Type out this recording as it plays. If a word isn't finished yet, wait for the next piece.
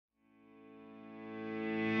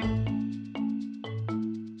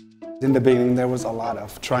In the beginning, there was a lot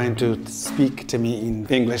of trying to speak to me in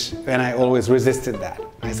English, and I always resisted that.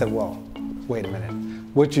 I said, well, wait a minute.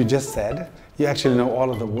 What you just said, you actually know all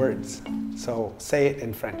of the words. So say it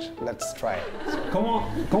in French. Let's try it.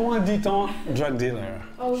 Comment dit-on drug dealer?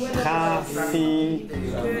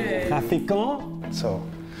 Trafiquant? So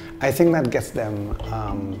I think that gets them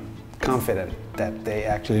confident that they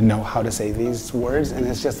actually know how to say these words, and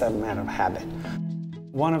it's just a matter of habit.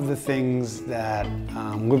 One of the things that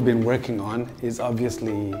we've been working on is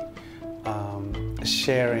obviously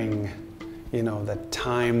sharing, the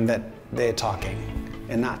time that they're talking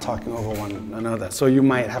and not talking over one another. So you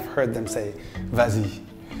might have heard them say, vas-y,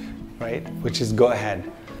 right? Which is go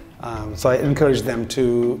ahead. So I encourage them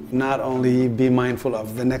to not only be mindful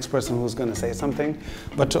of the next person who's going to say something,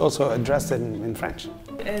 but to also address it in French.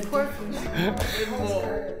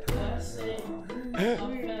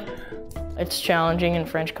 It's challenging in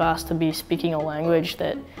French class to be speaking a language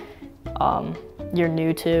that you're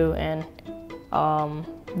new to, and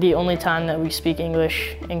the only time that we speak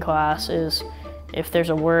English in class is if there's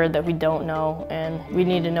a word that we don't know and we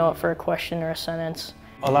need to know it for a question or a sentence.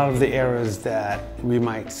 A lot of the errors that we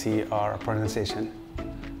might see are pronunciation.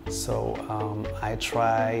 So I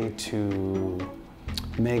try to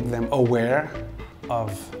make them aware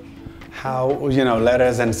of how,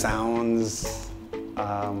 letters and sounds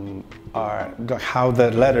how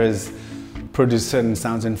the letters produce certain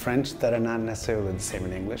sounds in French that are not necessarily the same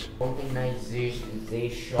in English. Organisation.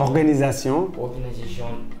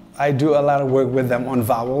 I do a lot of work with them on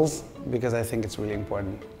vowels because I think it's really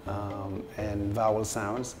important. And vowel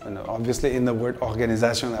sounds. And obviously in the word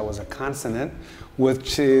organisation, that was a consonant,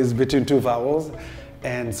 which is between two vowels.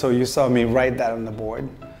 And so you saw me write that on the board.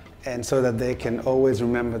 And so that they can always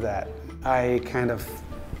remember that, I kind of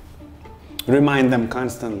remind them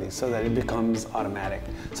constantly so that it becomes automatic.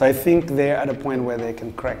 So I think they're at a point where they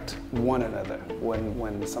can correct one another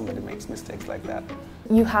when somebody makes mistakes like that.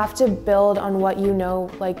 You have to build on what you know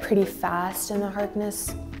pretty fast in the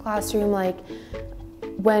Harkness classroom.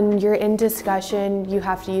 When you're in discussion, you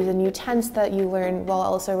have to use a new tense that you learn while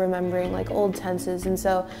also remembering old tenses. And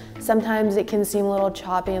so sometimes it can seem a little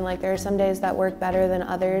choppy, and there are some days that work better than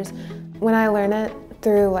others. When I learn it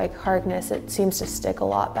through Harkness, it seems to stick a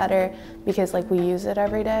lot better because we use it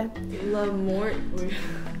every day. Le mort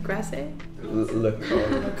grasse?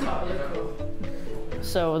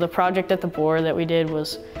 So the project at the board that we did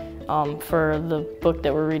was for the book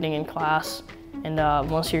that we're reading in class. And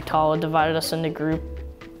Monsieur Tala divided us into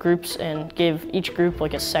groups and gave each group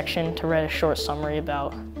a section to write a short summary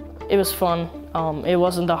about. It was fun. It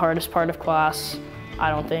wasn't the hardest part of class, I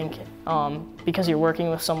don't think, because you're working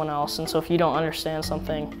with someone else, and so if you don't understand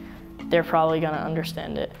something, they're probably going to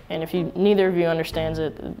understand it. And if neither of you understands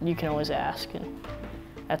it, you can always ask, and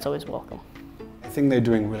that's always welcome. I think they're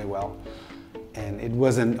doing really well, and it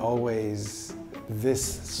wasn't always this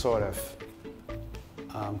sort of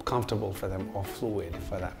comfortable for them or fluid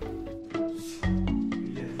for them.